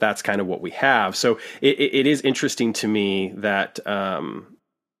it's worth, that's kind of what we have. So it is interesting to me that.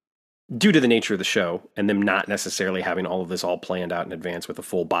 Due to the nature of the show and them not necessarily having all of this all planned out in advance with a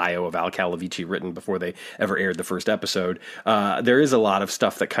full bio of Al Calavici written before they ever aired the first episode, there is a lot of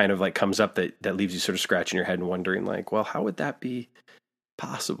stuff that kind of like comes up that leaves you sort of scratching your head and wondering like, well, how would that be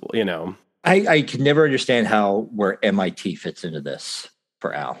possible? You know, I can never understand where MIT fits into this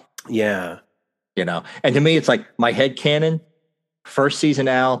for Al. Yeah. You know, and to me, it's like my head canon, first season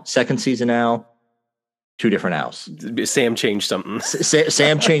Al, second season Al, two different Als. Sam changed something.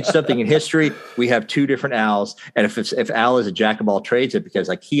 Sam changed something in history. We have two different Als, and if Al is a jack of all trades, it's because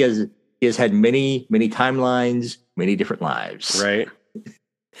like he has had many timelines, many different lives. Right.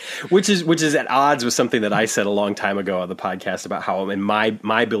 Which is at odds with something that I said a long time ago on the podcast about how, and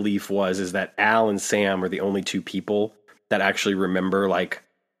my belief is that Al and Sam are the only two people that actually remember like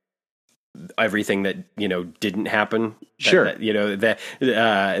everything that you know didn't happen. It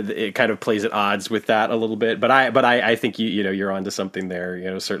kind of plays at odds with that a little bit, but I think you're onto something there, you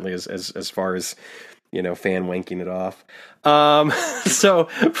know, certainly as far as you know, fan wanking it off. So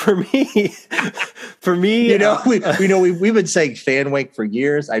for me, you know, we've been saying fan wank for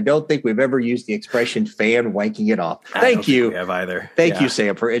years. I don't think we've ever used the expression fan wanking it off. Thank you. We have either. Thank you,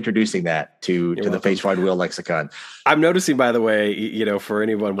 Sam, for introducing that to the Face Wide Wheel lexicon. I'm noticing, by the way, you know, for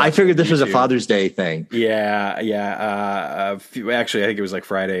anyone, I figured this was a Father's Day thing. Yeah. Actually, I think it was like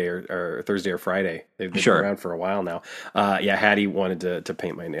Friday or Thursday or Friday. They've been around for a while now. Hattie wanted to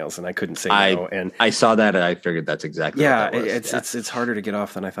paint my nails, and I couldn't say no. And I saw that, and I figured that's exactly what that was. It's harder to get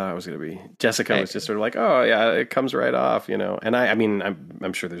off than I thought it was going to be. Jessica was just sort of like, oh yeah, it comes right off, you know. And I mean,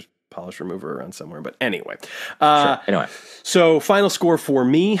 I'm sure there's polish remover around somewhere. But anyway, so final score for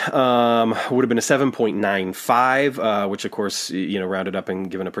me would have been a 7.95, which of course, rounded up and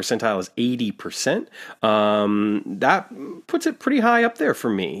given a percentile is 80%. That puts it pretty high up there for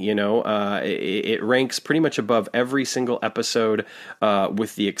me. It ranks pretty much above every single episode,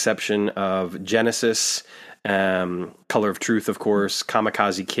 with the exception of Genesis, Color of Truth, of course,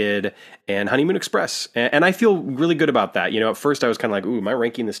 Kamikaze Kid, and Honeymoon Express. And I feel really good about that. At first I was kind of like, ooh, am I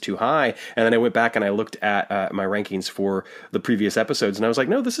ranking this too high? And then I went back and I looked at my rankings for the previous episodes, and I was like,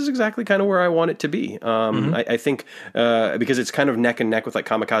 no, this is exactly kind of where I want it to be. I think because it's kind of neck and neck with like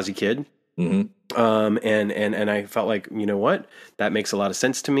Kamikaze Kid. Mm-hmm. And I felt like, what, that makes a lot of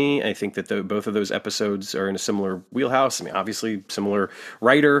sense to me. I think that both of those episodes are in a similar wheelhouse. I mean, obviously similar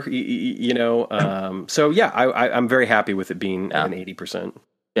writer, so yeah, I'm very happy with it being an 80%.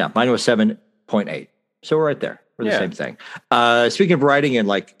 Yeah. Mine was 7.8. So we're right there. We're the same thing. Speaking of writing and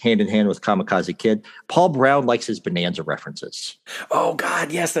like hand in hand with Kamikaze Kid, Paul Brown likes his Bonanza references. Oh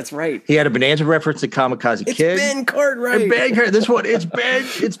God, yes, that's right. He had a Bonanza reference to Kamikaze Kid. It's Ben Cartwright. This one, it's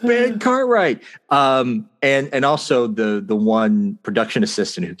Ben Cartwright. And also the one production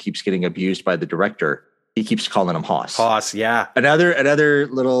assistant who keeps getting abused by the director. He keeps calling him Hoss. Hoss, yeah. Another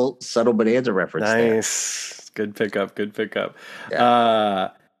little subtle Bonanza reference. Nice. There. Good pickup.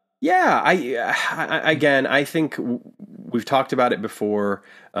 Yeah. I think we've talked about it before.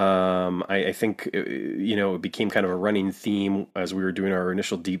 I think, it became kind of a running theme as we were doing our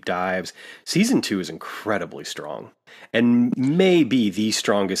initial deep dives. Season 2 is incredibly strong and may be the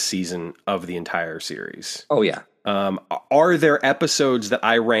strongest season of the entire series. Oh, yeah. Are there episodes that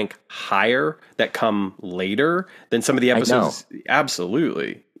I rank higher that come later than some of the episodes?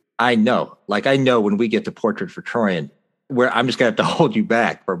 Absolutely. I know. Like, I know when we get to Portrait for Troyan, where I'm just gonna have to hold you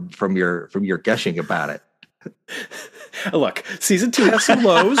back from your gushing about it. Look, season 2 has some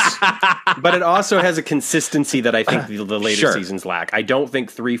lows, but it also has a consistency that I think the later seasons lack. I don't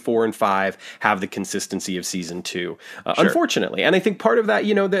think 3, 4, and 5 have the consistency of season 2, unfortunately. And I think part of that,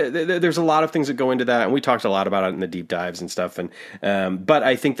 there's a lot of things that go into that, and we talked a lot about it in the deep dives and stuff. And but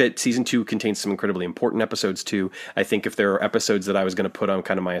I think that season 2 contains some incredibly important episodes too. I think if there are episodes that I was going to put on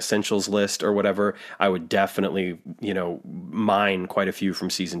kind of my essentials list or whatever, I would definitely, mine quite a few from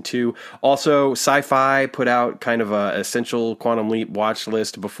season 2. Also, Sci-Fi put out kind of a essential Quantum Leap watch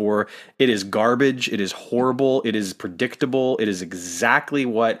list before. It is garbage. It is horrible. It is predictable. It is exactly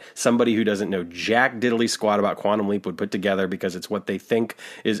what somebody who doesn't know jack diddly squat about Quantum Leap would put together, because it's what they think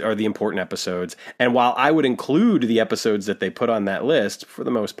are the important episodes. And while I would include the episodes that they put on that list, for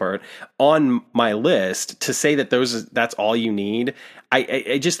the most part, on my list, to say that that's all you need,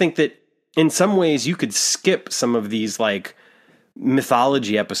 I just think that in some ways you could skip some of these like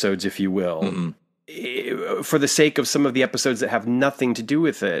mythology episodes, if you will. Mm-hmm. For the sake of some of the episodes that have nothing to do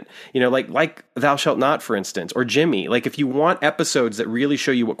with it, like Thou Shalt Not, for instance, or Jimmy. Like, if you want episodes that really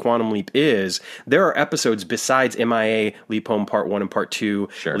show you what Quantum Leap is, there are episodes besides MIA, Leap Home Part 1 and Part 2,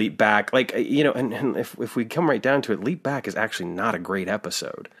 Leap Back. Like, and if we come right down to it, Leap Back is actually not a great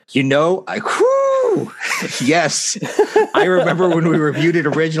episode. Yes. I remember when we reviewed it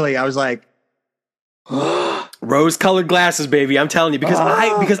originally, I was like, rose-colored glasses, baby. I'm telling you, because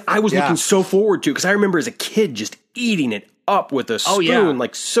I was looking so forward to it, because I remember as a kid just eating it up with a spoon,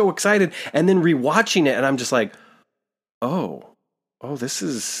 like so excited, and then rewatching it, and I'm just like, oh, this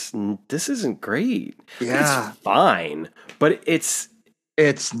isn't great. Yeah, it's fine, but it's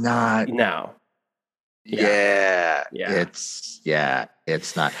not. No. It's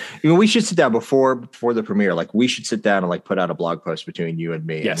not. We should sit down before the premiere. Like, we should sit down and like put out a blog post between you and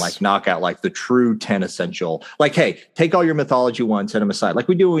me, and like knock out like the true 10 essential. Like, hey, take all your mythology ones, set them aside, like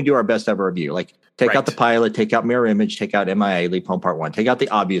we do when we do our best ever review. Like, take out the pilot, take out Mirror Image, take out MIA, Leap Home Part 1, take out the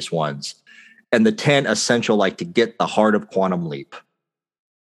obvious ones, and the 10 essential, like, to get the heart of Quantum Leap.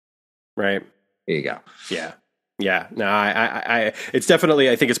 Right. There you go. Yeah. Yeah, no, I it's definitely,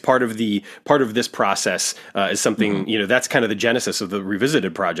 I think it's part of this process is something, that's kind of the genesis of the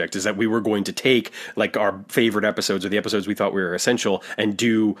Revisited project, is that we were going to take like our favorite episodes or the episodes we thought were essential and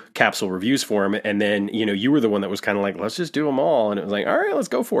do capsule reviews for them. And then, you were the one that was kind of like, let's just do them all. And it was like, all right, let's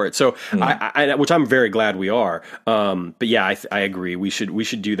go for it. So which I'm very glad we are. But yeah, I agree. We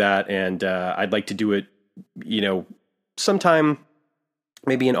should do that. And I'd like to do it, sometime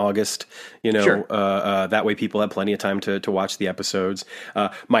maybe in August, that way people have plenty of time to watch the episodes.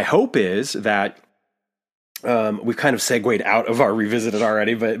 My hope is that we've kind of segued out of our Revisited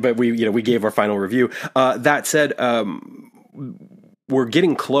already, but we gave our final review. That said, we're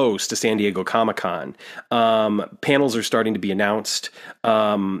getting close to San Diego Comic-Con. Panels are starting to be announced.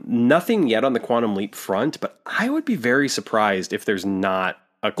 Nothing yet on the Quantum Leap front, but I would be very surprised if there's not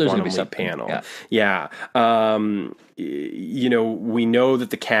a Quantum Leap panel. Yeah. We know that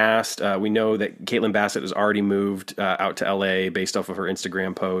the cast, we know that Caitlin Bassett has already moved out to LA based off of her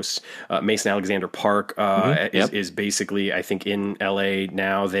Instagram posts. Mason Alexander Park is basically, I think, in LA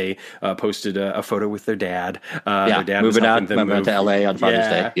now. They posted a photo with their dad. Their dad moving out to LA on Father's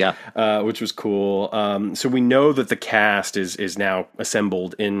Day. Yeah. Which was cool. So we know that the cast is now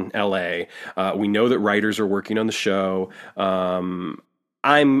assembled in LA. We know that writers are working on the show.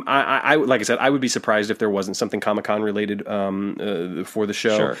 I like I said, I would be surprised if there wasn't something Comic-Con related for the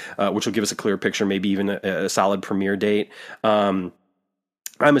show, which will give us a clear picture, maybe even a solid premiere date. I'm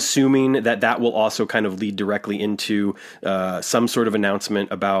assuming that will also kind of lead directly into some sort of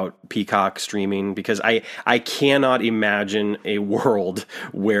announcement about Peacock streaming, because I cannot imagine a world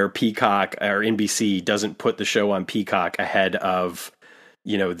where Peacock or NBC doesn't put the show on Peacock ahead of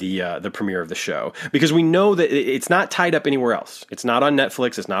the premiere of the show, because we know that it's not tied up anywhere else. It's not on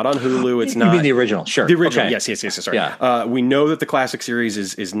Netflix. It's not on Hulu. It's not. You mean the original? Sure. The original. Okay. Yes. Sorry. Yeah. We know that the classic series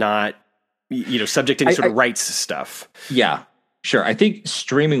is not, subject to any sort of rights stuff. Yeah, sure. I think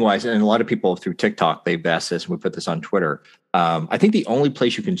streaming wise, and a lot of people through TikTok, they've asked this, and we put this on Twitter. I think the only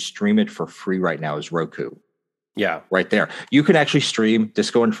place you can stream it for free right now is Roku. Yeah. Right there. You can actually stream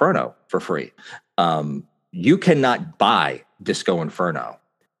Disco Inferno for free. You cannot buy Disco Inferno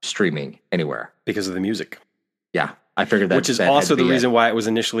streaming anywhere because of the music. Yeah, I figured that. Which is also the reason why it was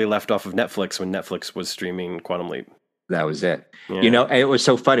initially left off of Netflix when Netflix was streaming Quantum Leap. That was it. Yeah. And it was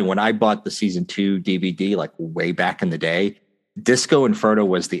so funny when I bought the season 2 DVD, like way back in the day. Disco Inferno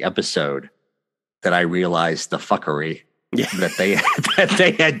was the episode that I realized the fuckery that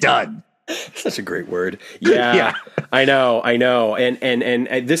they had done. Such a great word. Yeah. I know.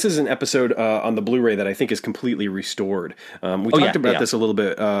 And this is an episode on the Blu-ray that I think is completely restored. We talked about this a little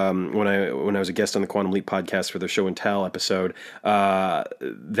bit when I was a guest on the Quantum Leap podcast for the Show and Tell episode,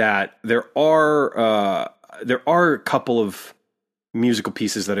 that there are a couple of musical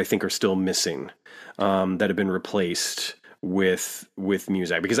pieces that I think are still missing, that have been replaced with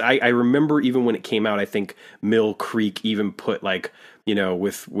music, because I remember even when it came out, I think Mill Creek even put like,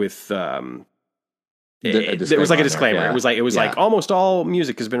 it was like a disclaimer. Yeah. It was like almost all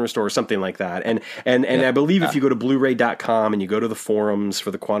music has been restored, something like that. And I believe if you go to Blu-ray.com and you go to the forums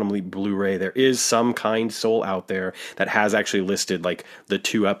for the Quantum Leap Blu-ray, there is some kind soul out there that has actually listed like the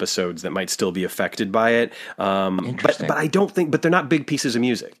 2 episodes that might still be affected by it. But I don't think, but they're not big pieces of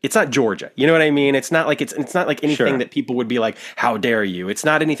music. It's not Georgia. You know what I mean? It's not like it's not like anything that people would be like, how dare you? It's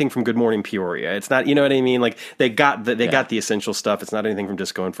not anything from Good Morning Peoria. It's not, you know what I mean? Like they got the essential stuff. It's not anything from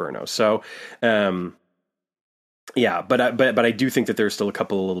Disco Inferno. So, yeah, but I do think that there's still a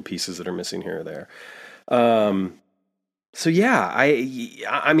couple of little pieces that are missing here or there. So yeah,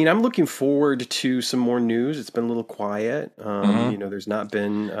 I mean, I'm looking forward to some more news. It's been a little quiet. There's not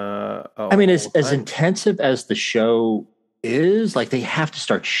been. As intensive as the show is, like they have to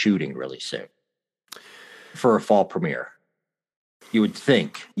start shooting really soon for a fall premiere. You would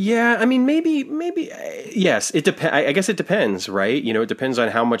think. Yeah, I mean, maybe. Yes, it depends. I guess it depends, right? It depends on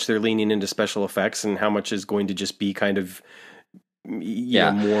how much they're leaning into special effects and how much is going to just be kind of,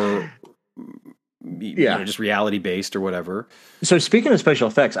 more, just reality based or whatever. So speaking of special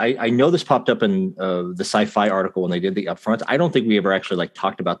effects, I know this popped up in the Sci-Fi article when they did the upfront. I don't think we ever actually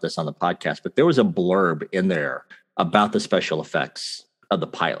talked about this on the podcast, but there was a blurb in there about the special effects of the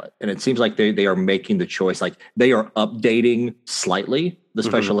pilot, and it seems like they are making the choice, like they are updating slightly the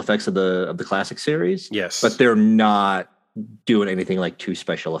special effects of the classic series. Yes, but they're not doing anything like too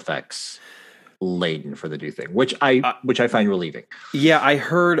special effects laden for the new thing, which I find relieving. Yeah, I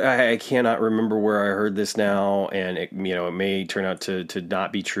heard. I cannot remember where I heard this now, and it may turn out to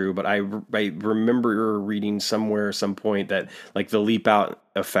not be true. But I remember reading somewhere at some point that like the leap out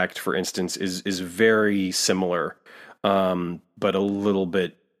effect, for instance, is very similar. But a little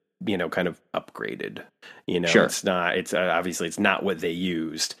bit, kind of upgraded, Sure. it's obviously it's not what they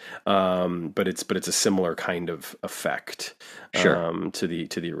used. But it's a similar kind of effect, sure. to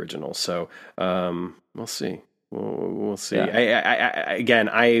the original. So, we'll see. We'll see.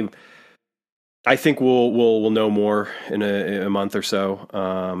 Yeah. I think we'll know more in a month or so.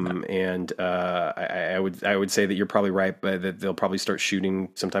 And I would say that you're probably right, but that they'll probably start shooting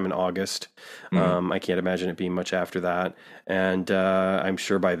sometime in August. I can't imagine it being much after that. And I'm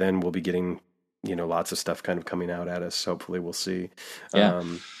sure by then we'll be getting, lots of stuff kind of coming out at us. Hopefully we'll see. Yeah.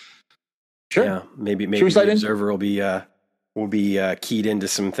 Sure. Yeah. Maybe the Observer will be keyed into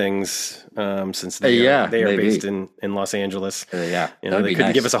some things, since they are based in Los Angeles. They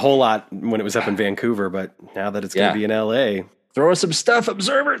couldn't give us a whole lot when it was up in Vancouver, but now that it's going to be in LA, Throw us some stuff,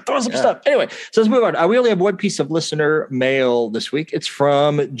 Observer. Throw us some stuff. Anyway, so let's move on. We only have one piece of listener mail this week. It's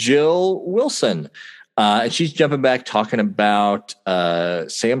from Jill Wilson. And she's jumping back talking about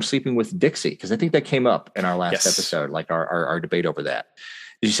Sam sleeping with Dixie, because I think that came up in our last episode, like our debate over that.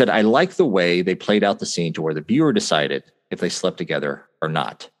 She said, I like the way they played out the scene to where the viewer decided if they slept together or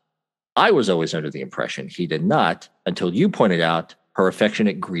not. I was always under the impression he did not until you pointed out her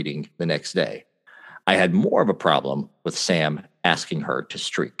affectionate greeting the next day. I had more of a problem with Sam asking her to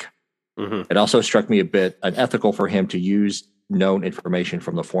streak. Mm-hmm. It also struck me a bit unethical for him to use known information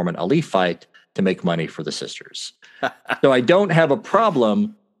from the Foreman Ali fight to make money for the sisters. So I don't have a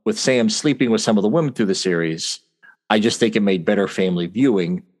problem with Sam sleeping with some of the women through the series. I just think it made better family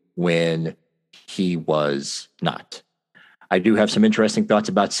viewing when he was not. I do have some interesting thoughts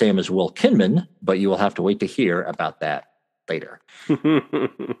about Sam as Will Kinman, but you will have to wait to hear about that later.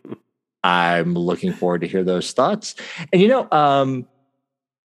 I'm looking forward to hear those thoughts. And,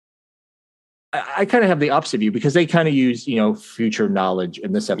 I kind of have the opposite view, because they kind of use, future knowledge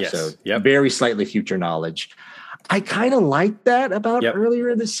in this episode. Yes. Yep. Very slightly future knowledge. I kind of like that about earlier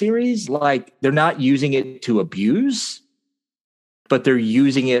in the series. Like, they're not using it to abuse, but they're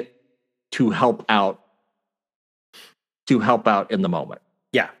using it to help out in the moment.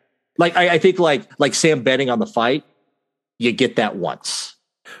 Yeah. Like, I think like Sam betting on the fight, you get that once.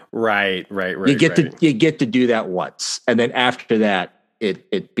 Right. You get to do that once. And then after that,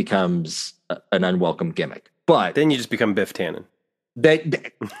 it becomes an unwelcome gimmick. But then you just become Biff Tannen.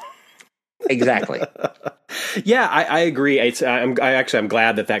 Exactly. Yeah, I agree. I'm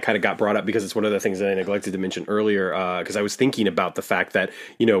glad that kind of got brought up, because it's one of the things that I neglected to mention earlier. Because I was thinking about the fact that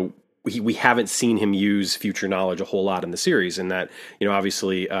we haven't seen him use future knowledge a whole lot in the series, and that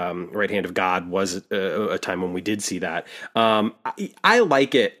obviously Right Hand of God was a time when we did see that. I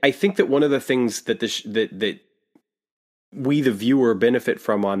like it. I think that one of the things that that we, the viewer, benefit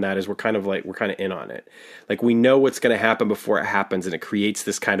from on that is we're kind of in on it. Like, we know what's going to happen before it happens, and it creates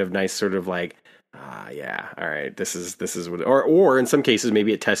this kind of nice sort of like, yeah, all right, this is what, or in some cases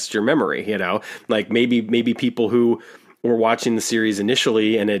maybe it tests your memory. Like maybe people who were watching the series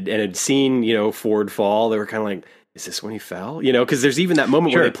initially and had seen Ford fall, they were kind of like, is this when he fell? Because there's even that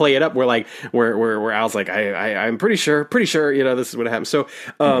moment where they play it up where Al's like, I'm pretty sure, this is what happened. So,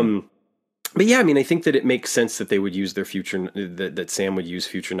 but yeah, I mean, I think that it makes sense that they would use their future, that Sam would use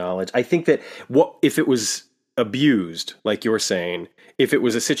future knowledge. I think that if it was abused, like you're saying, if it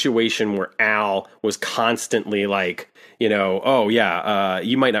was a situation where Al was constantly like, oh yeah,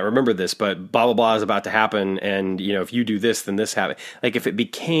 you might not remember this, but blah, blah, blah is about to happen. And, if you do this, then this happen. Like, if it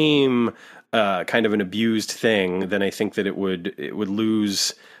became kind of an abused thing, then I think that it would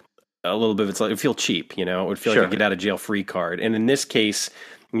lose a little bit of its, it would feel cheap, it would feel like a get out of jail free card. And in this case,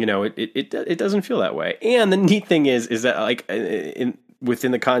 it doesn't feel that way. And the neat thing is that, like,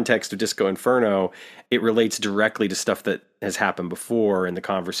 within the context of Disco Inferno, it relates directly to stuff that has happened before in the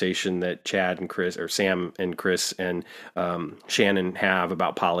conversation that Chad and Chris, or Sam and Chris and Shannon have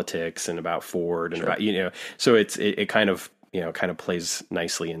about politics and about Ford and about, so it kind of plays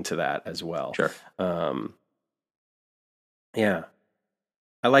nicely into that as well. Sure. Yeah.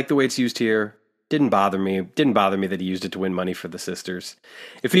 I like the way it's used here. Didn't bother me that he used it to win money for the sisters.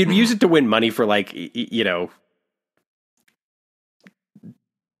 If he'd used it to win money for, like,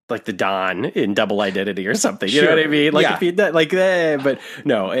 like the Don in Double Identity or something, you know what I mean? Like, if he did, like, but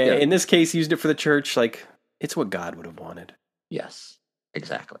no, in this case, he used it for the church. Like, it's what God would have wanted. Yes,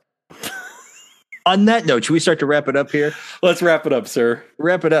 exactly. On that note, should we start to wrap it up here? Let's wrap it up, sir.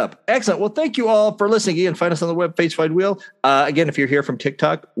 Wrap it up. Excellent. Well, thank you all for listening. Again, find us on the web, Fates Wide Wheel. Again, if you're here from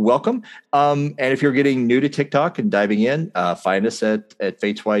TikTok, welcome. And if you're getting new to TikTok and diving in, find us at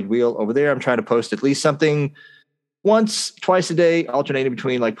Fates Wide Wheel over there. I'm trying to post at least something twice a day, alternating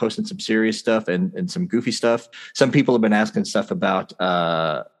between like posting some serious stuff and some goofy stuff. Some people have been asking stuff about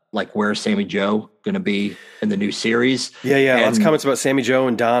like, where's Sammy Joe going to be in the new series? Yeah. And lots of comments about Sammy Joe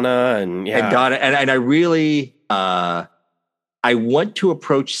and Donna and Donna. And I really, I want to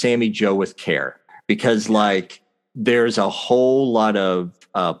approach Sammy Joe with care, because like there's a whole lot of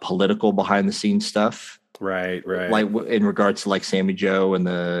political behind the scenes stuff. Right. Like in regards to like Sammy Joe and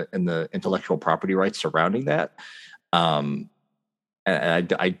the intellectual property rights surrounding that. And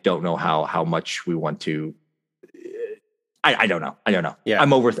I don't know how much we want to. I don't know. Yeah, I'm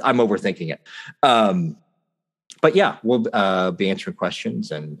overthinking it. But yeah, we'll be answering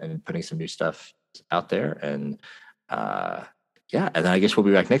questions and putting some new stuff out there. And and then I guess we'll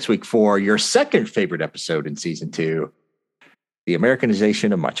be back next week for your second favorite episode in season 2, the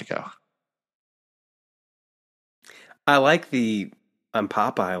Americanization of Machiko. I like the "I'm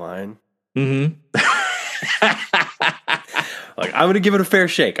Popeye" line. Mm-hmm. Like, I'm going to give it a fair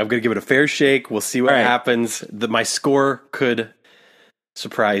shake. We'll see what happens. My score could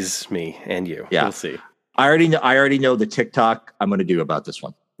surprise me and you. Yeah. We'll see. I already know the TikTok I'm going to do about this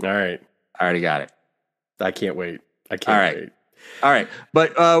one. All right. I already got it. I can't wait. Wait. All right.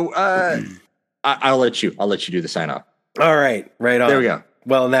 But I'll let you do the sign off. All right. Right on. There we go.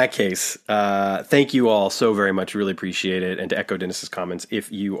 Well, in that case, thank you all so very much. Really appreciate it. And to echo Dennis's comments,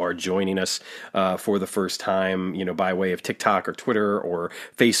 if you are joining us for the first time, by way of TikTok or Twitter or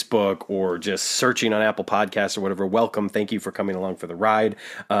Facebook or just searching on Apple Podcasts or whatever, welcome. Thank you for coming along for the ride.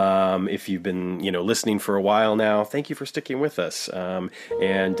 If you've been, listening for a while now, thank you for sticking with us.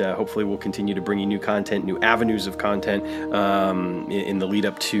 And hopefully we'll continue to bring you new content, new avenues of content in the lead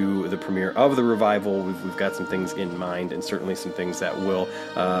up to the premiere of The Revival. We've got some things in mind and certainly some things that will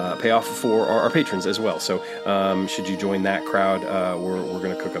pay off for our patrons as well. So should you join that crowd, we're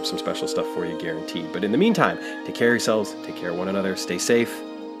going to cook up some special stuff for you, guaranteed. But in the meantime, take care of yourselves, take care of one another, stay safe,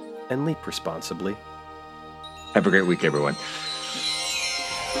 and leap responsibly. Have a great week, everyone.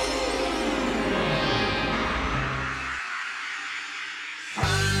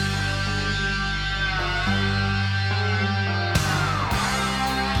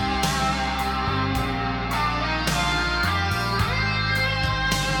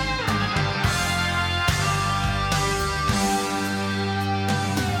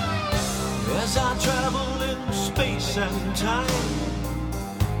 As I travel in space and time,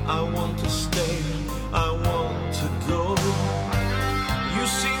 I want to stay, I want to go. You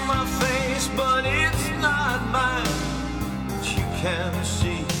see my face, but it's not mine. But you can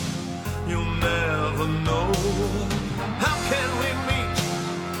see, you'll never know. How can we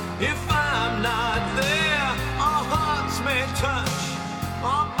meet if I'm not there? Our hearts may touch,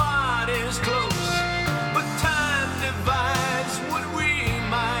 our bodies close.